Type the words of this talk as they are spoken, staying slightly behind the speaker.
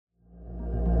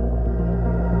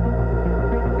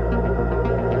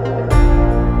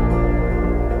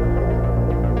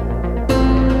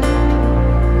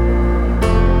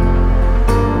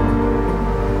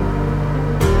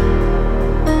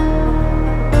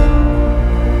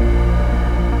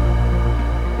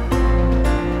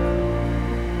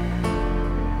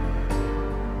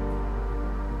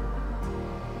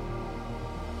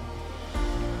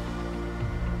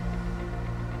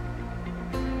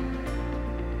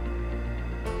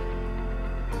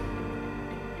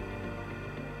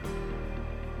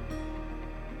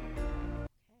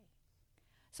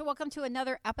So welcome to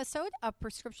another episode of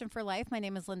Prescription for Life. My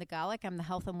name is Linda Golick. I'm the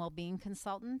Health and Wellbeing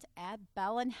Consultant at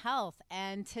Bellin Health.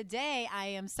 And today I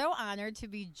am so honored to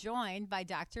be joined by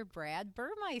Dr. Brad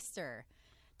Burmeister.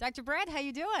 Dr. Brad, how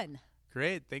you doing?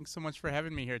 Great. Thanks so much for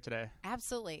having me here today.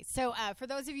 Absolutely. So for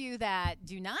those of you that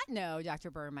do not know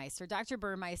Dr.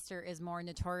 Burmeister is more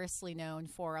notoriously known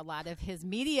for a lot of his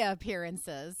media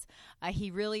appearances.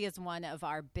 He really is one of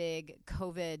our big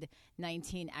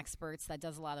COVID-19 experts that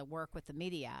does a lot of work with the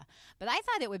media. But I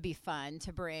thought it would be fun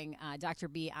to bring Dr.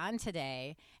 B on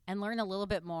today and learn a little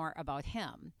bit more about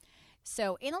him.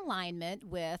 So in alignment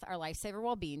with our Lifesaver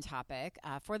Wellbeing topic,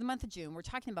 for the month of June, we're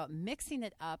talking about mixing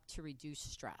it up to reduce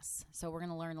stress. So we're going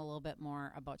to learn a little bit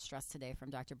more about stress today from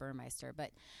Dr. Burmeister.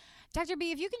 But Dr. B,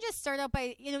 if you can just start out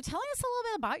by, telling us a little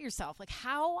bit about yourself. Like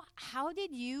how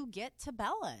did you get to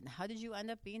Bellin? How did you end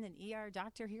up being an ER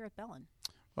doctor here at Bellin?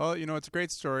 Well, it's a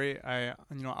great story. I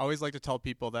always like to tell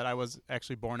people that I was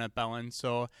actually born at Bellin,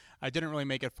 so I didn't really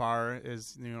make it far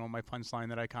is, my punchline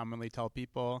that I commonly tell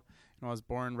people. I was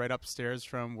born right upstairs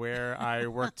from where I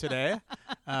work today.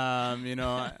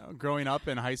 Growing up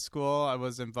in high school, I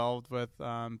was involved with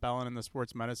Bellin in the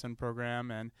sports medicine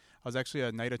program, and I was actually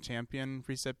a Knight of Champion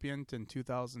recipient in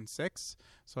 2006,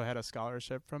 so I had a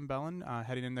scholarship from Bellin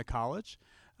heading into college.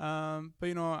 But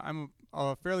I'm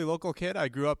a fairly local kid. I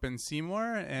grew up in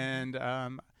Seymour, and I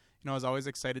was always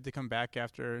excited to come back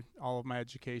after all of my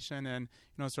education and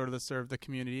sort of to serve the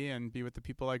community and be with the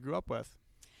people I grew up with.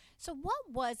 So what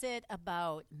was it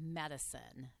about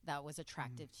medicine that was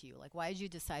attractive to you? Like, why did you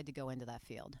decide to go into that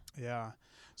field? Yeah.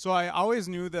 So I always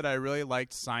knew that I really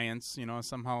liked science.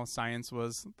 Somehow science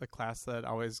was the class that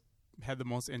always had the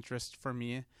most interest for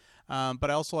me. But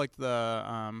I also liked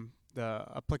the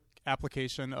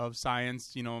application of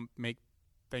science, make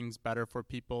things better for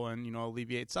people and,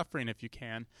 alleviate suffering if you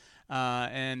can.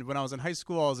 And when I was in high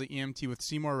school, I was an EMT with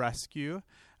Seymour Rescue.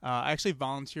 I actually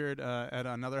volunteered at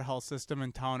another health system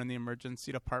in town in the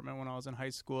emergency department when I was in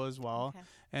high school as well. Okay.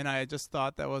 And I just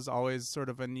thought that was always sort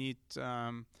of a neat,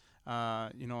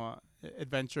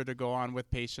 adventure to go on with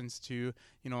patients to,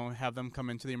 have them come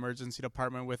into the emergency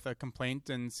department with a complaint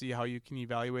and see how you can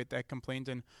evaluate that complaint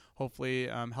and hopefully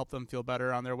help them feel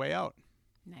better on their way out.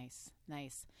 Nice.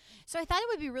 So I thought it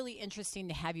would be really interesting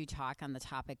to have you talk on the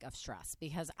topic of stress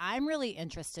because I'm really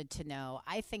interested to know,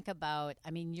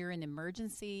 you're an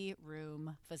emergency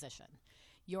room physician.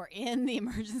 You're in the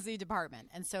emergency department.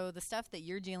 And so the stuff that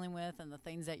you're dealing with and the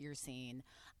things that you're seeing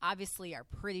obviously are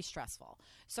pretty stressful.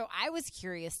 So I was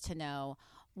curious to know,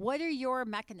 what are your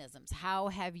mechanisms? How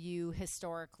have you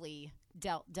historically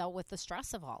dealt with the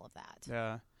stress of all of that?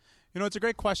 Yeah. It's a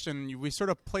great question. We sort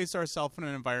of place ourselves in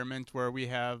an environment where we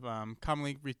have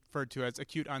commonly referred to as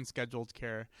acute unscheduled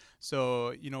care.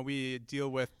 So, we deal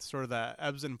with sort of the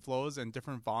ebbs and flows and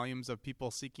different volumes of people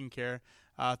seeking care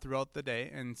throughout the day.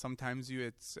 And sometimes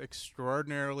it's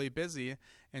extraordinarily busy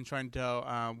and trying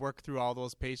to work through all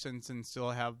those patients and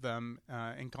still have them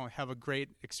have a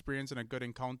great experience and a good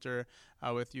encounter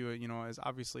with you, is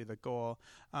obviously the goal.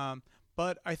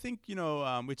 But I think,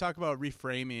 we talk about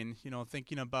reframing,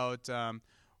 thinking about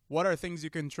what are things you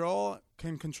can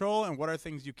control and what are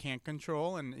things you can't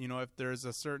control. And, if there's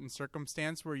a certain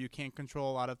circumstance where you can't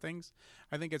control a lot of things,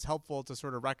 I think it's helpful to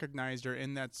sort of recognize you're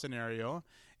in that scenario.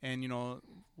 And,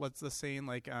 what's the saying,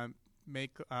 like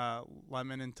make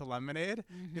lemon into lemonade?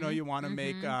 Mm-hmm. You want to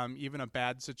make even a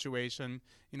bad situation,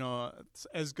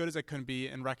 as good as it can be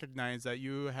and recognize that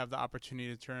you have the opportunity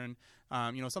to turn,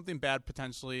 something bad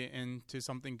potentially into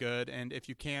something good. And if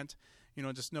you can't,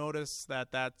 just notice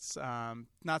that that's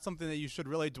not something that you should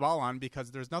really dwell on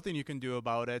because there's nothing you can do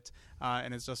about it.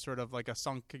 And it's just sort of like a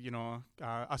sunk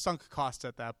cost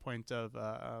at that point of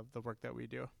the work that we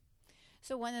do.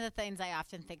 So one of the things I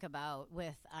often think about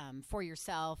with for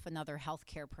yourself and other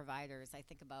healthcare providers, I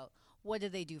think about what do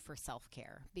they do for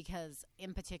self-care? Because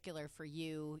in particular for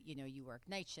you, you work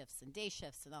night shifts and day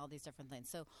shifts and all these different things.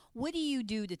 So what do you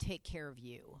do to take care of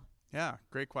you? Yeah,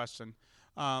 great question.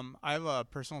 I have a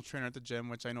personal trainer at the gym,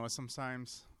 which I know is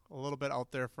sometimes a little bit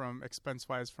out there from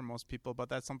expense-wise for most people, but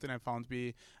that's something I found to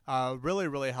be really,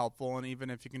 really helpful. And even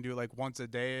if you can do like once a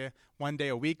day, one day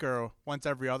a week, or once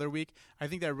every other week, I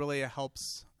think that really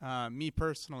helps me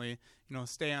personally,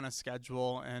 stay on a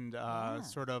schedule and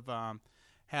sort of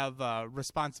have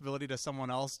responsibility to someone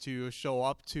else to show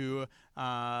up to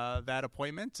that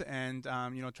appointment and,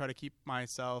 try to keep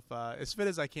myself as fit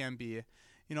as I can be.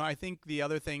 I think the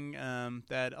other thing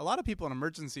that a lot of people in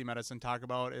emergency medicine talk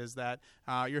about is that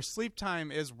your sleep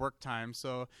time is work time.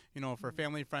 So, for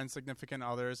family, friends, significant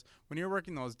others, when you're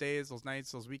working those days, those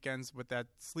nights, those weekends with that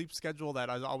sleep schedule that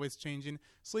is always changing,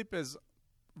 sleep is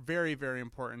very, very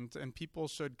important, and people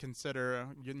should consider,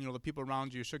 the people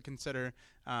around you should consider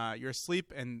your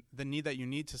sleep and the need that you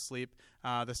need to sleep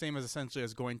the same as essentially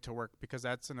as going to work, because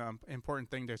that's an important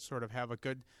thing to sort of have a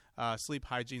good sleep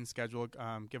hygiene schedule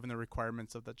given the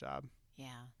requirements of the job. Yeah.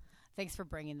 Thanks for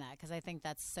bringing that, because I think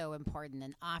that's so important.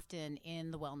 And often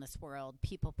in the wellness world,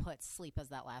 people put sleep as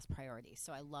that last priority.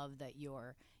 So I love that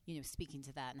you're, speaking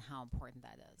to that and how important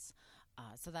that is.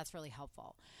 So that's really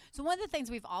helpful. So one of the things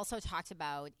we've also talked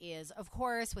about is, of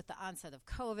course, with the onset of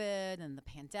COVID and the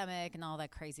pandemic and all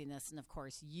that craziness, and of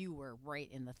course, you were right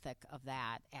in the thick of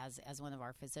that as one of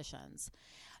our physicians.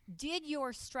 Did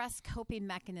your stress coping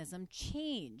mechanism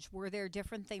change? Were there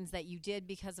different things that you did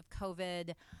because of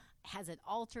COVID? Has it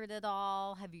altered at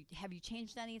all? Have you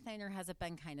changed anything, or has it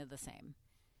been kind of the same?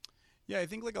 Yeah, I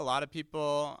think like a lot of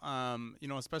people,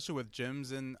 especially with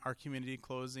gyms in our community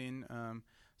closing,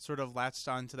 sort of latched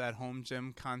on to that home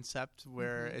gym concept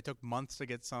where it took months to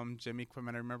get some gym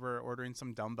equipment. I remember ordering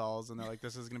some dumbbells, and they're like,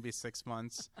 this is going to be 6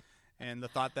 months. And the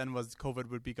thought then was COVID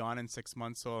would be gone in 6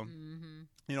 months. So,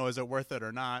 is it worth it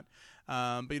or not?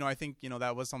 But, I think,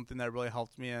 that was something that really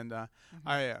helped me. And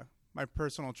my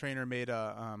personal trainer made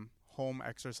a home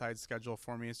exercise schedule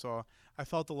for me. So I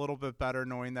felt a little bit better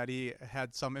knowing that he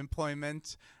had some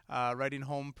employment writing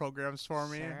home programs for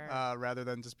me rather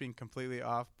than just being completely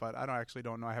off. But I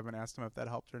don't know. I haven't asked him if that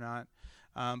helped or not.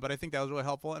 But I think that was really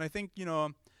helpful. And I think,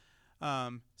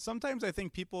 sometimes I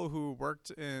think people who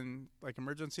worked in like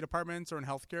emergency departments or in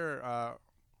healthcare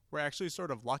we're actually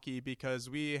sort of lucky because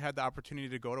we had the opportunity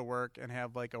to go to work and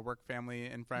have like a work family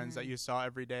and friends that you saw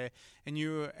every day, and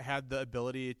you had the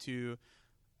ability to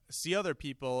see other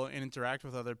people and interact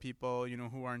with other people,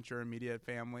 who aren't your immediate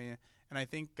family. And I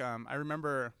think I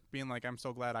remember being like, I'm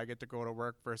so glad I get to go to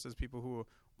work versus people who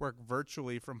work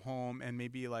virtually from home and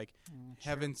maybe like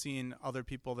haven't seen other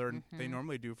people they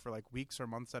normally do for like weeks or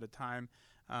months at a time.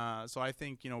 So I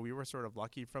think, we were sort of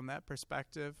lucky from that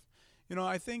perspective.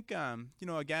 I think,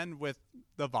 again, with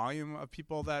the volume of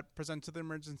people that present to the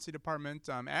emergency department,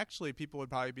 actually people would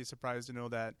probably be surprised to know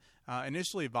that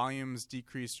initially volumes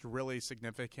decreased really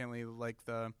significantly. Like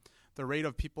the rate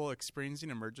of people experiencing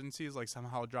emergencies like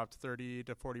somehow dropped 30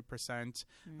 to 40%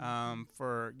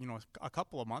 for, a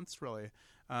couple of months really.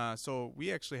 So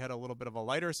we actually had a little bit of a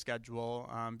lighter schedule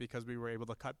because we were able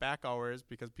to cut back hours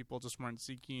because people just weren't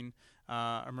seeking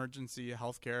emergency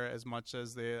health care as much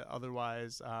as they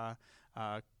otherwise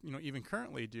even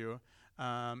currently do.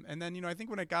 And then, I think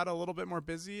when it got a little bit more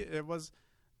busy, it was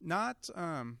not,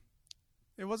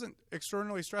 it wasn't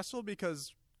extraordinarily stressful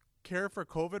because care for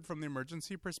COVID from the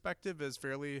emergency perspective is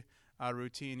fairly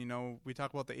routine. We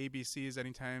talk about the ABCs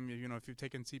anytime, if you've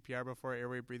taken CPR before,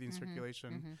 airway, breathing,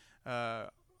 circulation,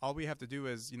 all we have to do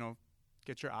is,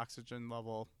 get your oxygen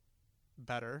level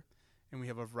better. And we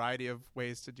have a variety of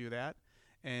ways to do that.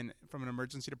 And from an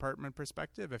emergency department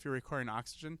perspective, if you're requiring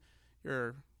oxygen,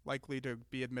 you're likely to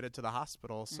be admitted to the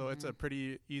hospital. So it's a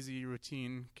pretty easy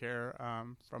routine care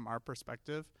from our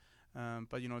perspective.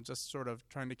 But, just sort of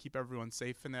trying to keep everyone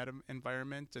safe in that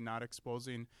environment and not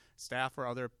exposing staff or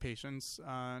other patients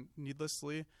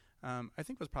needlessly, I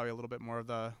think was probably a little bit more of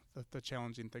the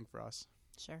challenging thing for us.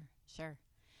 Sure.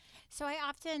 So I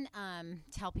often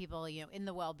tell people, in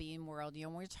the well-being world,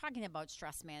 when we're talking about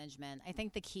stress management, I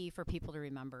think the key for people to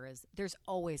remember is there's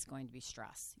always going to be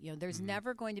stress. There's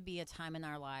never going to be a time in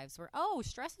our lives where,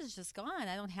 stress is just gone.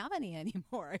 I don't have any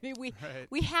anymore. I mean,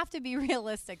 we have to be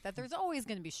realistic that there's always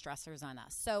going to be stressors on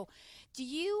us. So do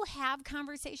you have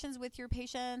conversations with your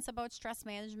patients about stress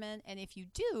management? And if you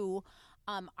do,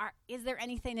 is there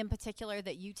anything in particular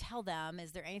that you tell them?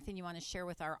 Is there anything you want to share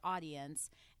with our audience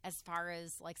as far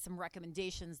as like some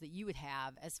recommendations that you would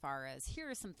have as far as here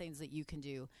are some things that you can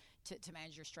do to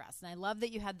manage your stress? And I love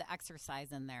that you had the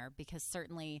exercise in there because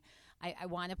certainly I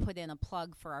want to put in a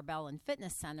plug for our Bell and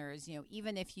Fitness centers.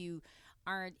 Even if you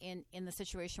aren't in the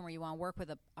situation where you want to work with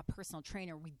a personal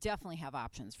trainer, we definitely have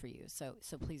options for you. So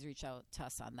please reach out to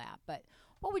us on that. But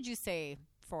what would you say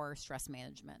for stress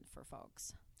management for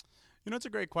folks? It's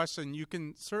a great question. You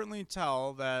can certainly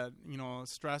tell that,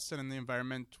 stress and in the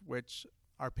environment which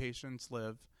our patients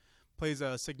live plays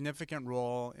a significant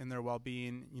role in their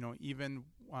well-being, even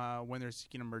when they're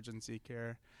seeking emergency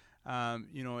care.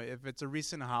 If it's a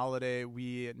recent holiday,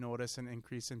 we notice an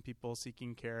increase in people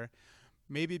seeking care,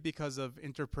 maybe because of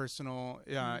interpersonal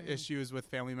issues with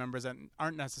family members that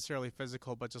aren't necessarily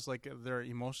physical, but just like their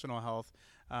emotional health,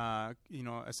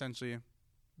 essentially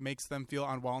makes them feel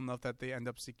unwell enough that they end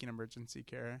up seeking emergency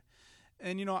care.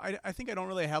 And, I think I don't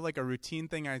really have like a routine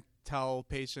thing I tell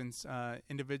patients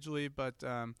individually, but,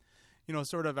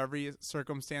 sort of every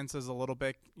circumstance is a little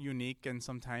bit unique, and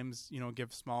sometimes,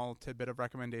 give small tidbit of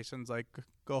recommendations like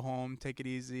go home, take it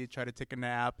easy, try to take a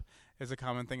nap is a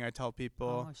common thing I tell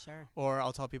people. Oh, sure. Or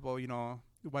I'll tell people,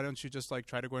 why don't you just like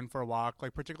try to go in for a walk?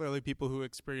 Like particularly people who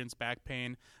experience back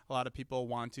pain, a lot of people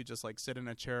want to just like sit in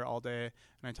a chair all day,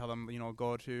 and I tell them,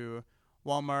 go to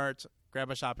Walmart,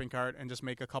 grab a shopping cart, and just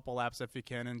make a couple laps if you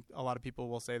can. And a lot of people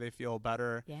will say they feel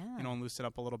better, and loosen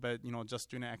up a little bit,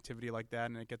 just doing an activity like that,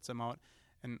 and it gets them out.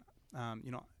 And,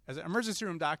 as an emergency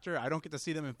room doctor, I don't get to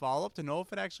see them in follow-up to know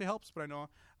if it actually helps, but I know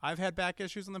I've had back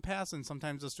issues in the past, and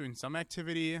sometimes just doing some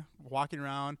activity, walking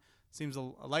around, seems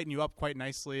to lighten you up quite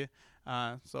nicely.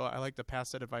 So I like to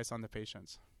pass that advice on to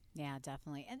patients. Yeah,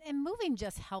 definitely. And moving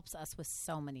just helps us with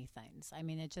so many things. I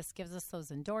mean, it just gives us those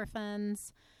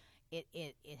endorphins.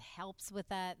 It helps with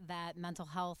that mental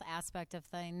health aspect of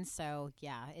things. So,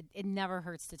 yeah, it never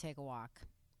hurts to take a walk.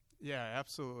 Yeah,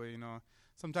 absolutely.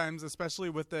 Sometimes, especially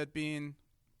with it being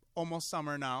almost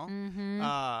summer now,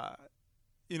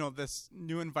 this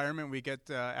new environment we get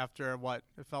after it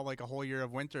felt like a whole year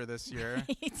of winter this year.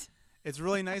 Right. It's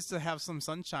really nice to have some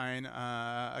sunshine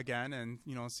again,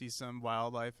 and see some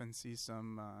wildlife and see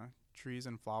some trees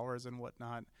and flowers and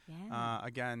whatnot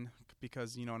again,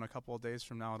 because in a couple of days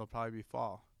from now it'll probably be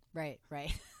fall. Right.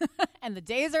 And the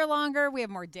days are longer. We have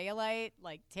more daylight.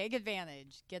 Like, take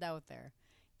advantage. Get out there.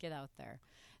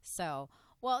 So,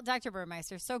 well, Dr.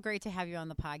 Burmeister, so great to have you on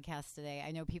the podcast today. I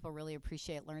know people really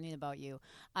appreciate learning about you.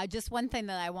 Just one thing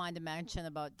that I wanted to mention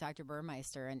about Dr.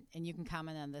 Burmeister, and you can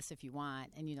comment on this if you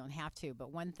want, and you don't have to,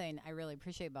 but one thing I really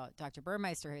appreciate about Dr.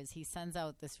 Burmeister is he sends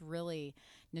out this really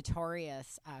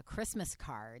notorious Christmas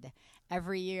card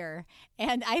every year.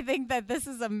 And I think that this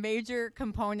is a major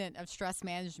component of stress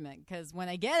management, because when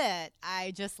I get it,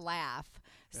 I just laugh.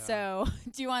 Yeah. So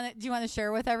do you want to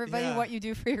share with everybody what you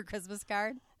do for your Christmas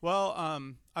card? Well,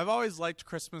 I've always liked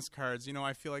Christmas cards.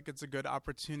 I feel like it's a good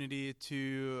opportunity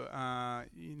to,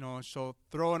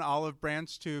 throw an olive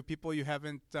branch to people you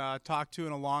haven't talked to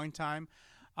in a long time.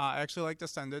 I actually like to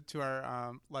send it to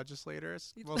our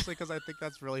legislators, mostly because I think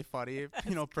that's really funny.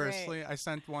 Personally, great. I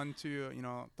sent one to,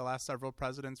 the last several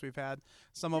presidents we've had.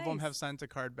 Some of them have sent a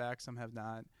card back, some have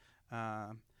not.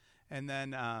 And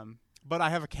then... But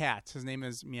I have a cat. His name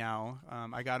is Meow.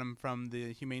 I got him from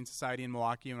the Humane Society in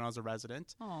Milwaukee when I was a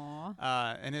resident.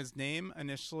 Aww. And his name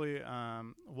initially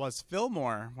was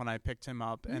Fillmore when I picked him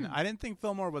up. And I didn't think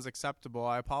Fillmore was acceptable.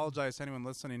 I apologize to anyone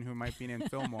listening who might be named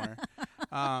Fillmore.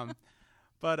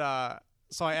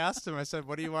 So I asked him, I said,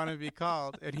 what do you want to be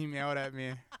called? And he meowed at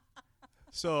me.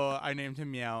 So I named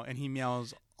him Meow, and he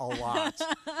meows a lot.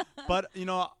 But,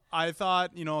 I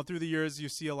thought, through the years you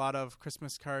see a lot of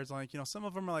Christmas cards, like, some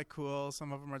of them are like cool.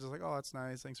 Some of them are just like, oh, that's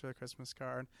nice. Thanks for the Christmas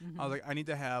card. I was like, I need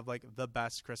to have like the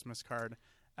best Christmas card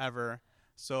ever.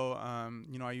 So,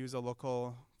 I use a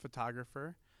local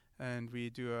photographer, and we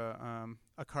do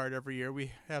a card every year.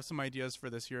 We have some ideas for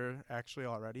this year actually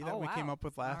already that we came up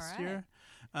with last year.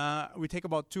 We take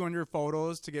about 200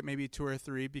 photos to get maybe 2 or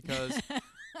 3 because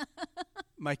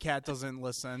my cat doesn't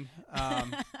listen.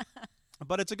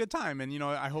 But it's a good time, and,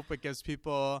 I hope it gives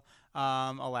people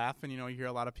a laugh, and, you hear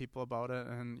a lot of people about it,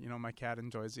 and, my cat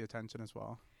enjoys the attention as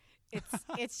well.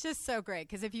 It's just so great,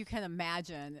 because if you can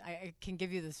imagine, I can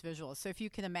give you this visual. So if you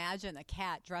can imagine a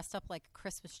cat dressed up like a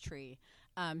Christmas tree,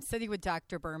 sitting with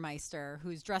Dr. Burmeister,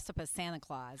 who's dressed up as Santa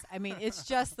Claus. I mean, it's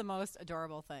just the most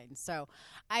adorable thing. So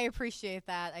I appreciate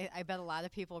that. I bet a lot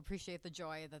of people appreciate the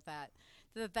joy that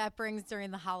brings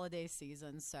during the holiday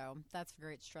season. So that's a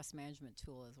great stress management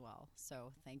tool as well.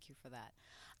 So thank you for that.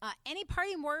 Any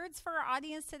parting words for our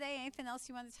audience today? Anything else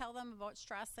you want to tell them about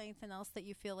stress? Anything else that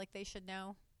you feel like they should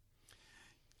know?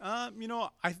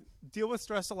 I deal with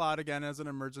stress a lot again as an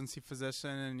emergency physician.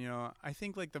 And, I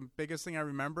think like the biggest thing I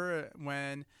remember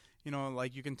when,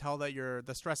 like you can tell that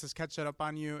the stress is catching up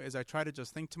on you is I try to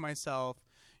just think to myself,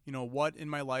 what in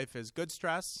my life is good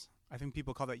stress. I think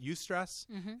people call that eustress,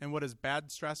 and what is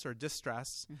bad stress or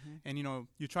distress. And,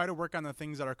 you try to work on the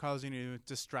things that are causing you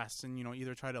distress and,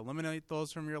 either try to eliminate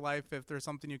those from your life if there's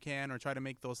something you can, or try to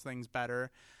make those things better.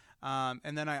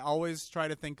 And then I always try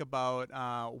to think about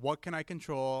what can I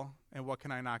control and what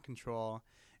can I not control.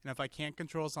 And if I can't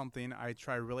control something, I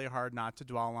try really hard not to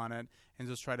dwell on it and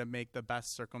just try to make the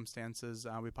best circumstances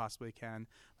we possibly can.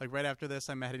 Like right after this,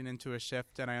 I'm heading into a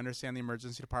shift, and I understand the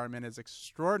emergency department is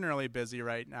extraordinarily busy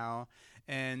right now.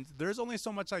 And there's only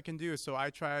so much I can do. So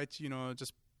I try to,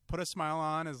 just put a smile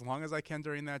on as long as I can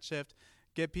during that shift,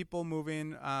 get people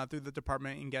moving through the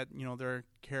department and get, their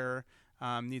care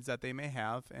needs that they may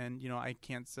have. And, I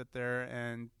can't sit there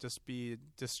and just be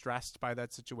distressed by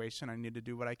that situation. I need to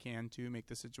do what I can to make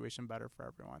the situation better for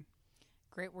everyone.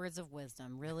 Great words of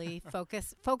wisdom. Really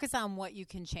focus on what you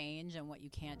can change, and what you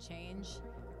can't change,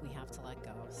 we have to let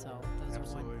go. So those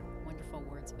Absolutely. are wonderful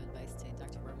words of advice today,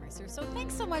 Dr. Burmeister. So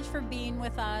thanks so much for being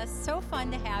with us. So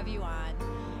fun to have you on.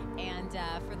 And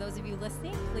for those of you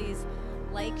listening, please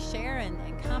like, share,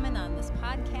 and comment on this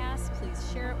podcast.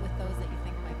 Please share it with those that you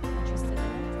think might be interested in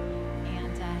it.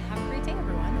 And have a great day, everyone.